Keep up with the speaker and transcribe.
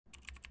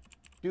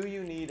Do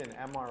you need an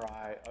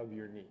MRI of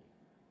your knee?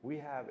 We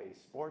have a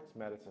sports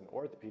medicine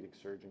orthopedic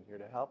surgeon here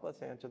to help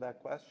us answer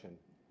that question.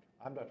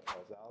 I'm Dr.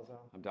 Carl Zalzo.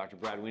 I'm Dr.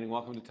 Brad Weening.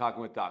 Welcome to Talking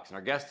with Docs. And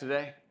our guest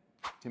today,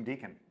 Tim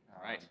Deacon.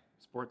 Right.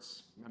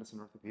 Sports medicine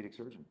orthopedic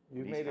surgeon.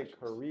 You've made a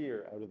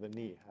career out of the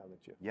knee, haven't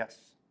you? Yes,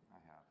 I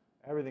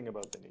have. Everything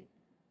about the knee.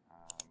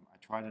 I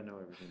try to know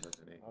everything about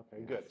the knee.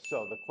 Okay, good.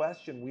 So the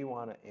question we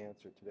want to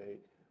answer today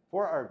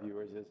for our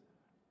viewers is,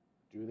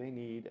 do they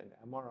need an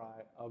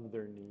MRI of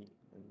their knee?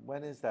 And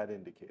when is that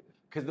indicated?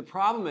 because the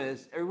problem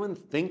is everyone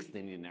thinks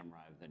they need an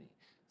MRI of the knee.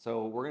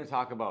 So we're going to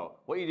talk about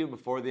what you do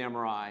before the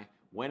MRI,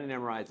 when an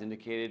MRI is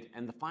indicated,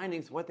 and the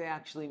findings, what they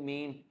actually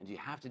mean, and do you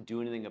have to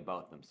do anything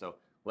about them? So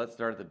let's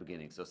start at the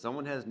beginning. So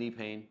someone has knee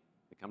pain,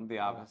 they come to the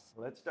office.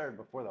 Let's start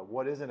before that.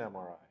 What is an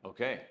MRI?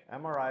 Okay.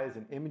 MRI is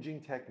an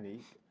imaging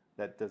technique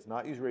that does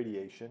not use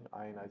radiation,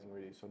 ionizing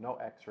radiation. So no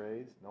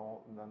X-rays, none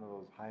of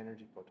those high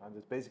energy photons.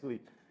 It's basically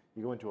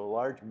you go into a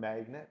large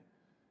magnet,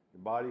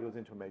 your body goes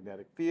into a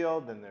magnetic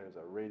field, then there's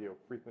a radio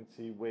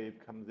frequency wave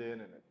comes in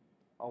and it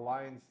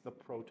aligns the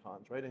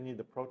protons, right? And you need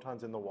the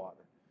protons in the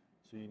water.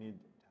 So you need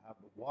to have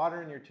the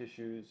water in your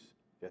tissues,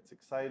 gets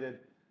excited,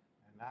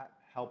 and that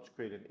helps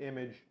create an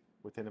image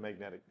within a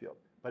magnetic field.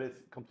 But it's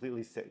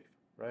completely safe,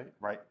 right?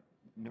 Right.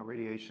 No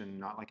radiation,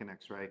 not like an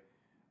X-ray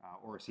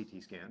or a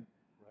CT scan.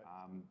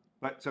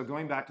 Right. So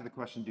going back to the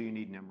question, do you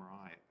need an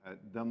MRI?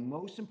 The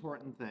most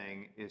important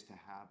thing is to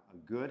have a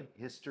good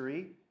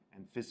history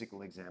and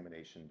physical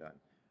examination done.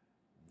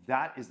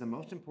 That is the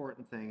most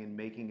important thing in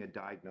making a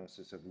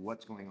diagnosis of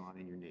what's going on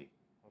in your knee.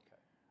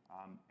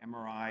 Okay.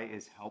 MRI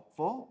is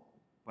helpful,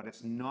 but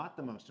it's not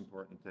the most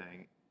important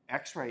thing.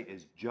 X-ray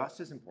is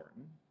just as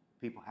important.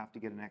 People have to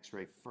get an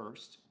X-ray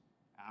first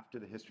after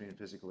the history and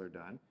physical are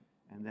done,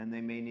 and then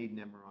they may need an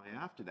MRI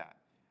after that.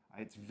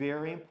 It's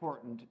very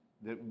important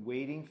that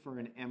waiting for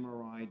an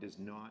MRI does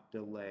not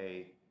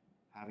delay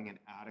having an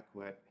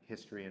adequate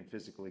history and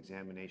physical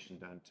examination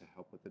done to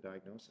help with the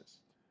diagnosis.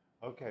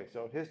 Okay,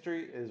 so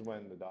history is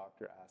when the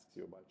doctor asks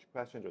you a bunch of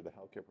questions or the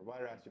healthcare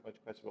provider asks you a bunch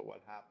of questions about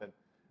what happened.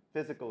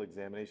 Physical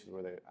examination is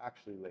where they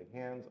actually lay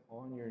hands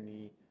on your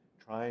knee,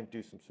 try and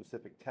do some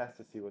specific tests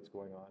to see what's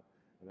going on.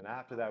 And then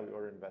after that, we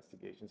order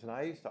investigations. And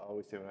I used to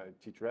always say when I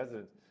teach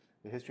residents,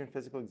 the history and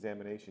physical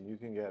examination, you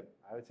can get,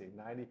 I would say,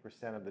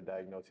 90% of the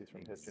diagnoses from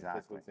history and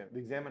physical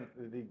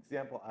examination. The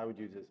example I would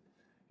use is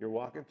you're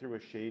walking through a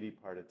shady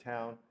part of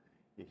town,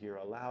 you hear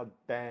a loud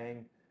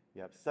bang,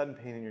 you have sudden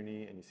pain in your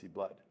knee, and you see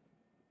blood.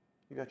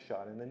 You got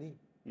shot in the knee.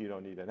 You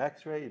don't need an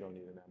X-ray, you don't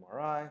need an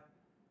MRI.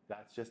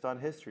 That's just on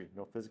history,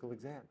 no physical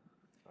exam.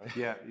 Right?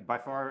 Yeah, by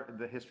far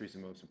the history is the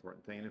most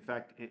important thing. And in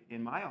fact,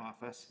 in my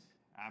office,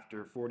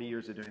 after 40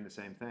 years of doing the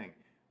same thing,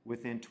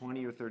 within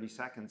 20 or 30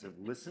 seconds of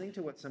listening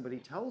to what somebody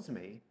tells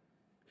me,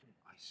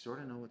 I sort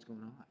of know what's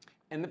going on.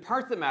 And the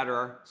parts that matter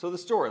are, so the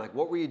story, like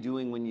what were you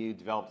doing when you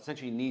developed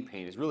essentially knee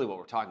pain is really what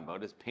we're talking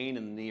about, is pain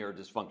in the knee or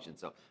dysfunction.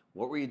 So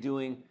what were you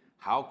doing?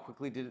 How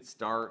quickly did it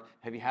start?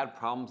 Have you had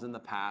problems in the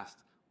past?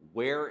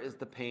 Where is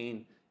the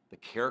pain? The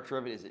character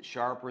of it, is it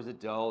sharp or is it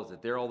dull? Is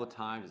it there all the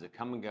time? Does it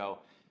come and go?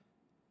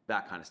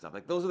 That kind of stuff.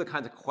 Like those are the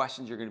kinds of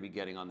questions you're going to be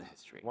getting on the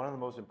history. One of the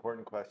most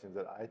important questions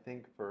that I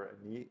think for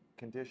a knee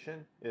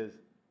condition is,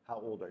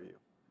 how old are you?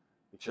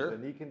 Because Sure. a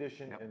knee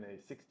condition in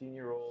a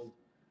 16-year-old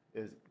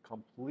is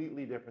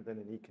completely different than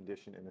a knee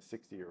condition in a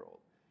 60-year-old.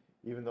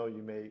 Even though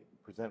you may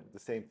present with the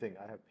same thing,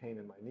 I have pain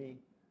in my knee,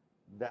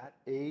 that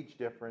age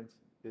difference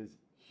is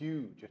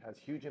huge. It has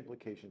huge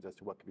implications as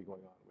to what could be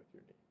going on with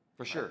your knee.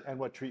 For sure. And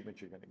what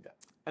treatment you're going to get.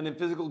 And then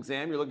physical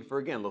exam, you're looking for,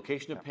 again,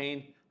 location of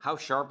pain. How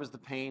sharp is the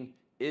pain?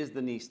 Is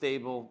the knee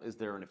stable? Is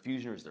there an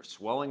effusion or is there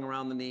swelling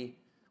around the knee?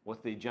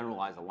 What's the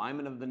generalized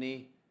alignment of the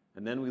knee?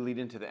 And then we lead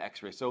into the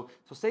X-ray. So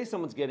say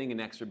someone's getting an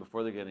X-ray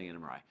before they're getting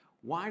an MRI.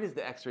 Why does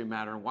the X-ray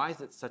matter, and why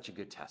is it such a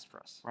good test for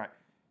us? Right.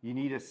 You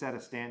need a set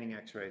of standing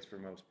X-rays for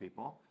most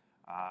people.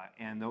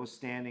 And those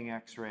standing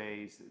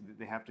X-rays,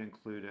 they have to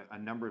include a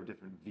number of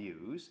different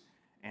views.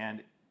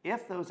 And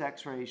if those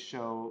X-rays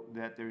show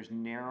that there's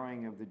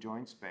narrowing of the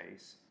joint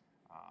space,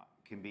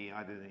 can be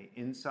either the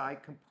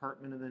inside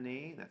compartment of the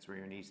knee, that's where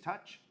your knees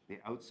touch, the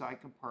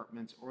outside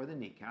compartments, or the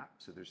kneecap.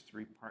 So there's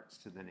three parts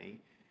to the knee.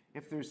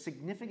 If there's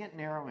significant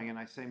narrowing, and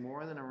I say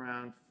more than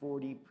around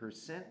 40%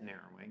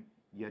 narrowing,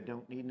 you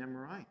don't need an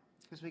MRI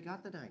because we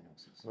got the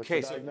diagnosis.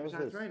 Okay, so There's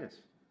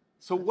arthritis.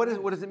 So what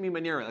does it mean by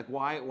narrowing? Like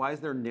why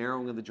is there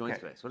narrowing of the joint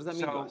space? What does that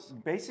mean to us? So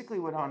basically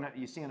what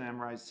you see on an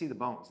MRI is see the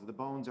bones. The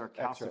bones are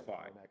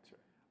calcified. X-ray.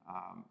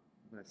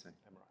 What did I say?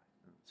 MRI.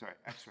 Sorry,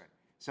 X-ray.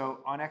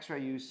 So on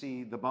X-ray you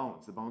see the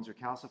bones. The bones are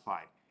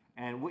calcified.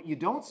 And what you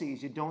don't see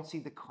is you don't see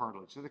the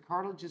cartilage. So the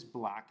cartilage is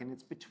black and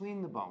it's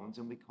between the bones,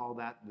 and we call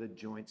that the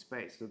joint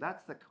space. So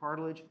that's the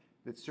cartilage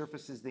that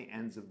surfaces the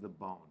ends of the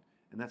bone.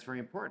 And that's very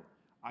important.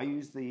 I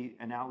use the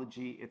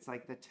analogy, it's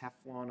like the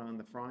Teflon on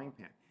the frying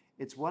pan.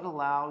 It's what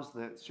allows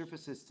the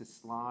surfaces to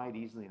slide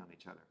easily on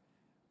each other.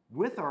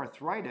 With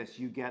arthritis,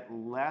 you get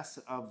less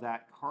of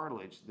that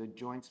cartilage. The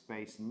joint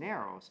space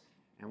narrows.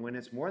 And when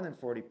it's more than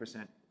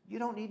 40%, you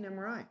don't need an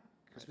MRI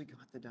because we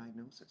got the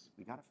diagnosis.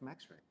 We got it from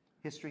X-ray.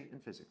 history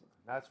and physical.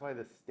 That's why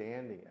the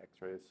standing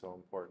x-ray is so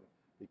important,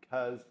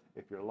 because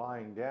if you're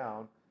lying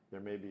down, there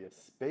may be a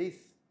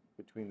space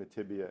between the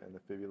tibia and the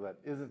fibula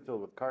that isn't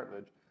filled with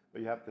cartilage,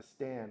 but you have to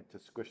stand to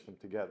squish them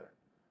together.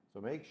 So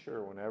make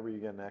sure whenever you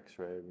get an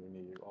x-ray of your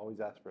knee, you always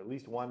ask for at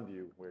least one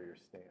view where you're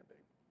standing.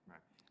 Right.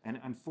 And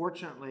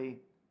unfortunately,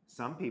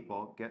 some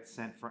people get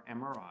sent for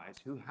MRIs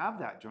who have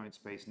that joint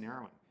space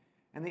narrowing.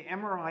 And the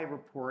MRI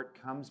report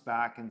comes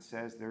back and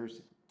says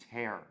there's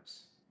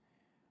tears.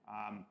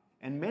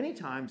 And many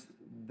times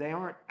they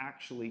aren't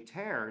actually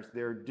tears,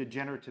 they're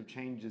degenerative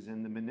changes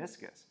in the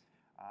meniscus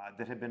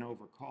that have been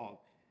overcalled.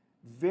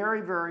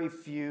 Very, very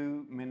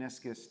few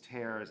meniscus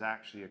tears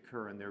actually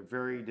occur, and they're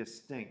very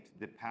distinct.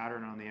 The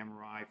pattern on the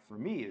MRI for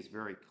me is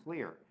very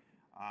clear.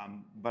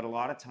 But a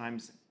lot of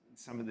times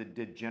some of the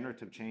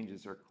degenerative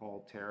changes are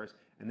called tears,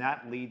 and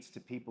that leads to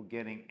people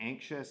getting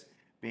anxious,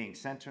 being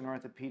sent to an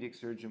orthopedic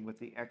surgeon with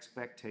the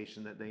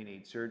expectation that they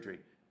need surgery,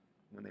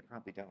 when they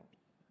probably don't.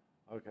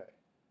 Okay.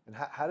 And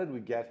how did we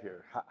get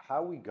here?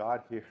 How we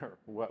got here,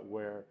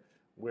 where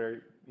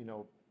you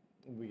know,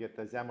 we get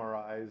those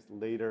MRIs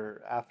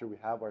later after we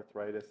have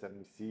arthritis and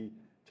we see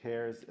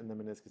tears in the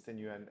meniscus and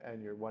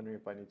you're wondering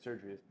if I need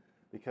surgery, is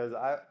because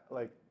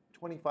like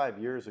 25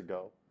 years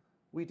ago,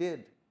 we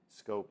did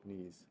scope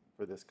knees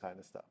for this kind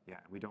of stuff. Yeah,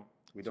 we don't.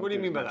 So what do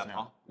you mean by that, now.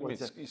 Paul? What do you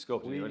mean you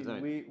scoped it? What does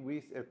that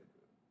mean? If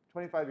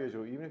 25 years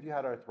ago, even if you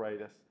had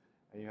arthritis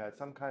and you had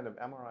some kind of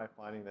MRI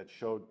finding that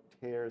showed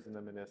tears in the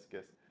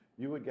meniscus,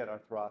 you would get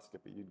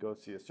arthroscopy. You'd go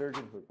see a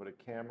surgeon who would put a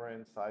camera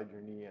inside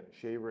your knee and a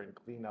shaver and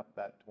clean up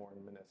that torn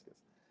meniscus.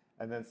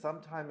 And then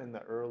sometime in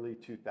the early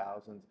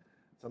 2000s,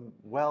 some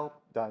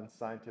well-done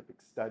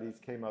scientific studies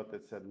came out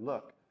that said,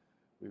 look,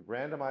 we've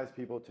randomized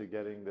people to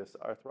getting this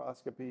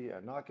arthroscopy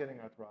and not getting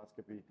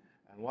arthroscopy,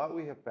 and what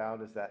we have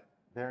found is that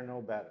they're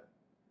no better.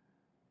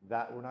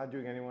 That we're not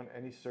doing anyone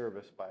any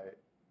service by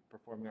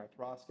performing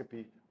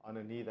arthroscopy on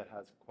a knee that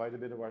has quite a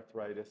bit of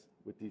arthritis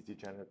with these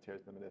degenerative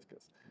tears in the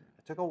meniscus.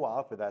 It took a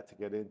while for that to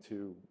get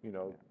into, you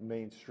know,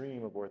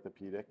 mainstream of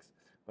orthopedics,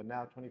 but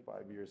now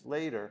 25 years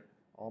later,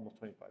 almost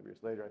 25 years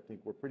later, I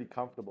think we're pretty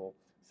comfortable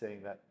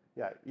saying that,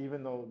 yeah,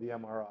 even though the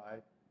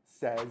MRI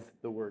says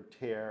the word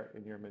tear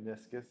in your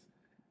meniscus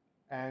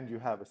and you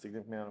have a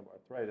significant amount of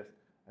arthritis,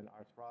 an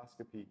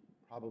arthroscopy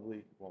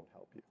probably won't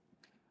help you.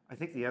 I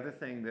think the other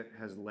thing that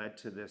has led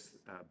to this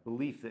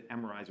belief that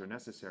MRIs are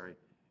necessary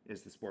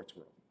is the sports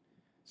world.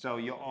 So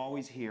you'll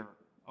always hear,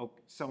 oh,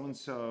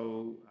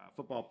 so-and-so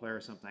football player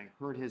or something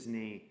hurt his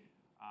knee.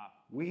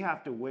 We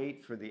have to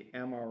wait for the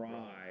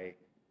MRI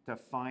to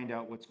find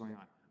out what's going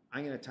on.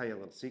 I'm going to tell you a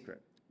little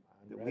secret.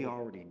 That we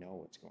already know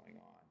what's going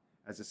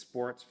on. As a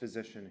sports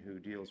physician who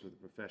deals with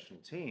a professional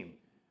team,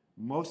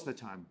 most of the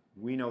time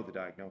we know the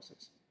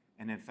diagnosis.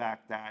 And in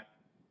fact, that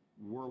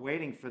we're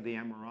waiting for the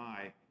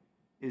MRI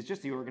is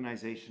just the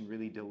organization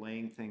really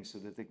delaying things so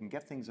that they can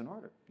get things in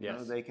order. Yes. You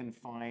know, they can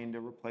find a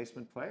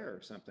replacement player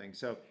or something.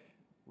 So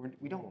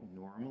we don't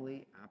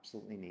normally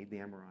absolutely need the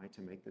MRI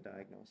to make the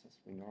diagnosis.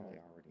 We normally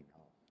already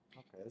know.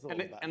 Okay, there's a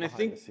little And I behind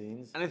think, the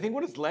scenes. and I think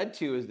what it's led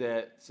to is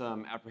that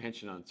some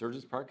apprehension on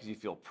surgeons' part, because you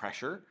feel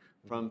pressure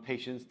from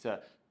patients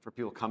for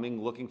people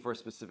coming looking for a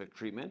specific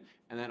treatment,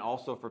 and then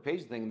also for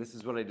patients thinking, this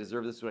is what I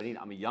deserve, this is what I need.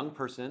 I'm a young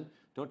person.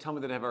 Don't tell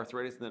me that I have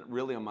arthritis and that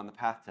really I'm on the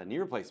path to knee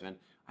replacement.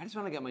 I just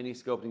want to get my knee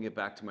scoped and get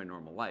back to my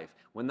normal life,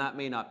 when that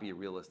may not be a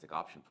realistic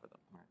option for them.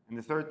 Right. And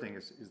the third thing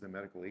is the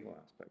medical legal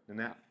aspect.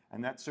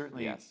 And that's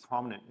certainly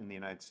prominent in the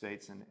United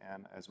States and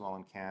as well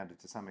in Canada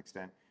to some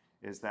extent,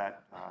 is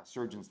that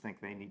surgeons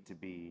think they need to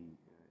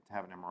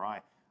have an MRI.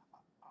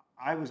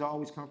 I was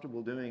always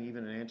comfortable doing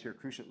even an anterior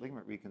cruciate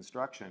ligament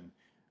reconstruction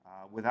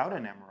without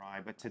an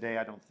MRI, but today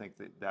I don't think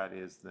that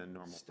is the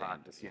normal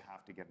practice. You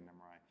have to get an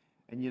MRI.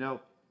 And you know,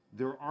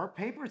 there are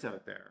papers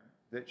out there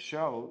that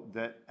show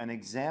that an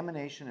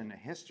examination and a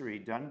history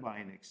done by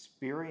an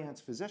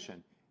experienced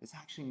physician is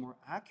actually more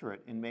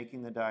accurate in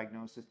making the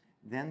diagnosis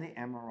than the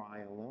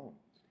MRI alone.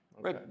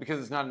 Okay. Right, because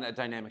it's not a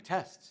dynamic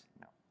test.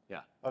 No. Yeah.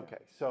 Okay,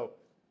 so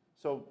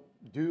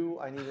do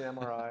I need an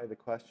MRI? The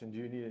question, do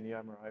you need an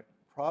MRI?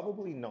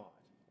 Probably not,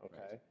 okay?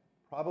 Right.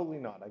 Probably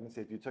not. I can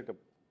say if you took a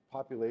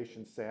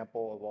population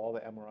sample of all the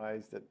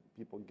MRIs that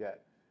people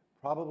get,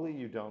 probably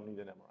you don't need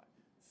an MRI.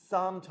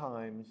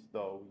 Sometimes,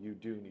 though, you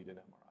do need an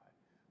MRI.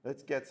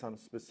 Let's get some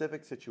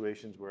specific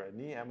situations where a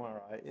knee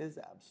MRI is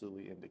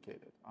absolutely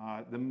indicated.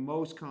 The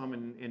most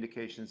common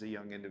indication is a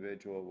young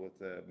individual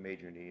with a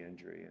major knee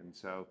injury, and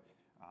so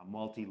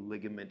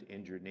multi-ligament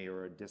injured knee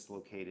or a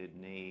dislocated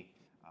knee.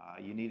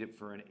 You need it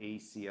for an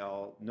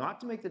ACL, not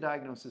to make the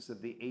diagnosis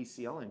of the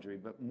ACL injury,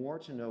 but more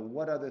to know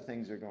what other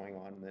things are going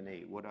on in the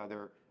knee, what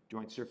other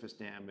joint surface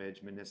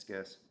damage,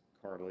 meniscus,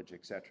 cartilage,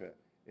 etc.,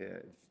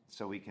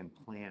 so we can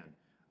plan.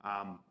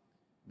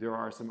 There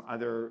are some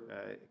other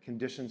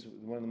conditions.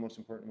 One of the most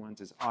important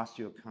ones is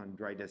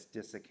osteochondritis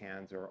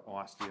dissecans or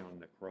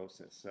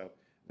osteonecrosis. So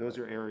those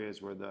are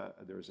areas where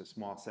there's a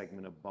small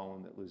segment of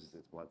bone that loses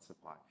its blood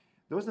supply.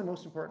 Those are the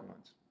most important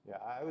ones. Yeah,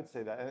 I would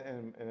say that,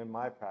 and in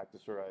my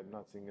practice, where I'm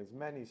not seeing as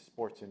many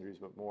sports injuries,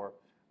 but more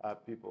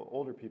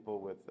older people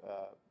with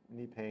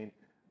knee pain,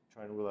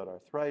 trying to rule out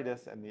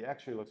arthritis, and the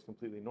x-ray looks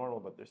completely normal,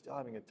 but they're still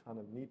having a ton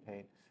of knee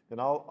pain, then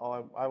I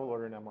will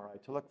order an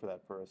MRI to look for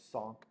that, for a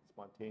SONC,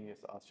 spontaneous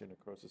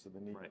osteonecrosis of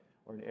the knee, Right.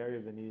 or an area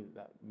of the knee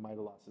that might have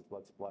lost its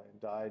blood supply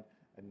and died,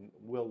 and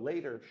will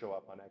later show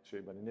up on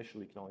x-ray, but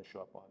initially can only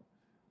show up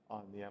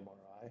on the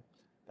MRI.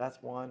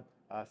 That's one.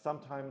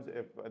 Sometimes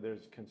if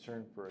there's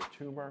concern for a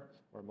tumor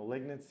or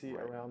malignancy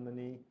Right. around the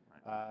knee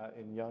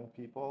in young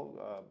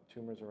people,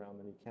 tumors around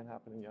the knee can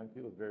happen in young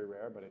people. It's very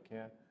rare, but it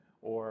can.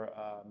 Or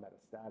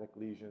metastatic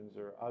lesions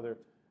or other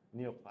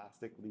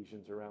neoplastic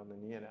lesions around the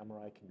knee, and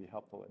MRI can be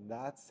helpful in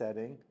that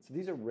setting. So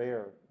these are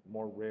rare,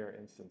 more rare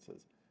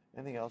instances.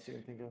 Anything else you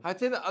can think of? I'd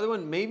say the other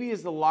one maybe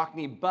is the lock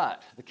knee,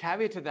 but the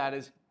caveat to that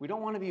is we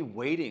don't want to be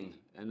waiting.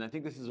 And I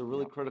think this is a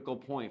really critical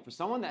point. For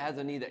someone that has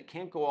a knee that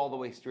can't go all the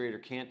way straight or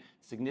can't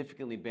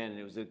significantly bend,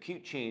 and it was an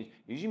acute change,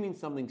 it usually means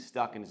something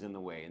stuck and is in the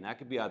way. And that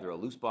could be either a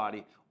loose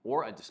body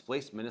or a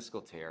displaced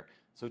meniscal tear.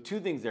 So two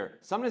things there.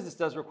 Sometimes this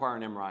does require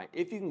an MRI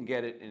if you can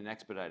get it in an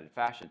expedited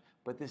fashion,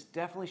 but this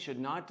definitely should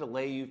not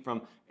delay you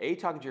from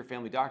talking to your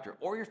family doctor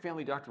or your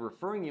family doctor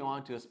referring you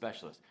on to a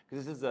specialist,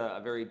 because this is a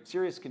very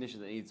serious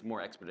condition that needs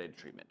more expedited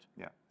treatment.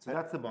 Yeah. So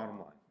that's the bottom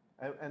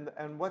line.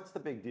 And what's the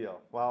big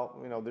deal?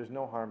 Well, there's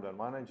no harm done.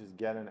 Why not just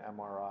get an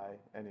MRI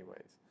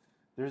anyways?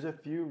 There's a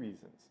few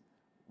reasons.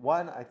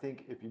 One, I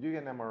think if you do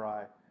get an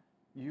MRI,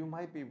 you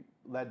might be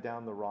led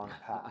down the wrong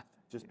path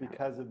just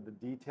because of the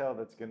detail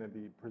that's going to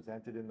be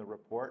presented in the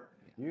report.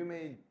 You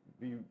may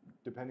be,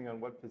 depending on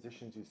what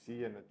physicians you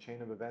see and the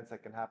chain of events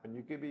that can happen,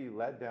 you could be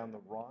led down the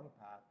wrong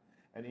path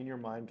and in your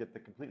mind get the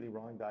completely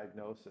wrong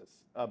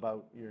diagnosis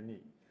about your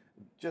knee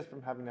just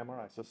from having an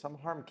MRI. So some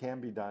harm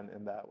can be done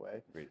in that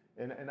way. Great.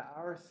 In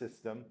our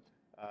system,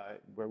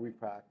 where we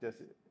practice,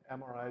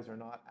 MRIs are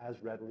not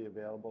as readily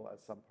available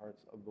as some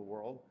parts of the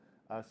world.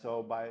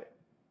 So by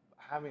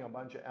having a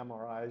bunch of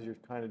MRIs, you're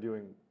kind of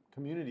doing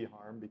community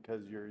harm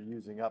because you're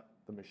using up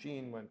the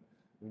machine when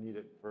we need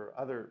it for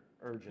other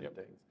urgent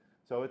things.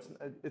 So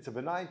it's a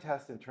benign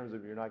test in terms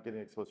of you're not getting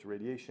exposed to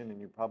radiation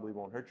and you probably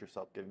won't hurt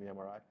yourself getting the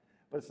MRI.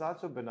 But it's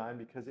not so benign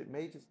because it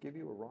may just give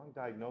you a wrong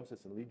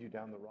diagnosis and lead you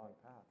down the wrong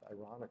path,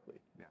 ironically.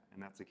 Yeah,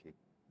 and that's a key.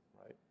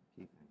 Right.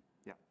 Key thing.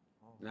 Yeah.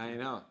 Now you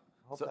know.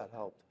 I hope that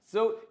helped.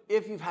 So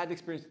if you've had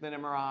experience with an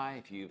MRI,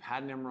 if you've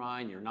had an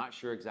MRI and you're not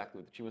sure exactly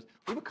what the treatment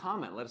was, leave a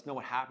comment. Let us know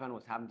what happened,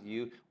 what's happened to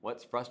you,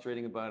 what's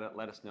frustrating about it.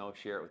 Let us know,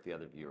 share it with the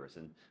other viewers.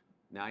 And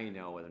now you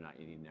know whether or not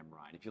you need an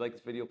MRI. And if you like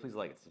this video, please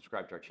like it,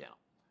 subscribe to our channel.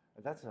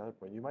 And that's another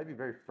point. You might be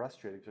very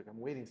frustrated because I'm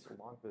waiting so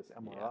long for this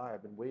MRI.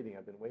 I've been waiting,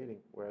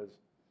 whereas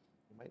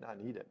you might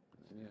not need it.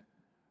 Yeah.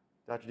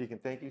 Dr. Deacon,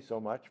 thank you so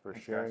much for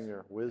Thanks, sharing guys.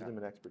 your wisdom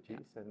and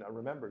expertise. And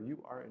remember,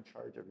 you are in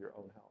charge of your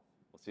own health.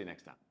 We'll see you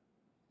next time.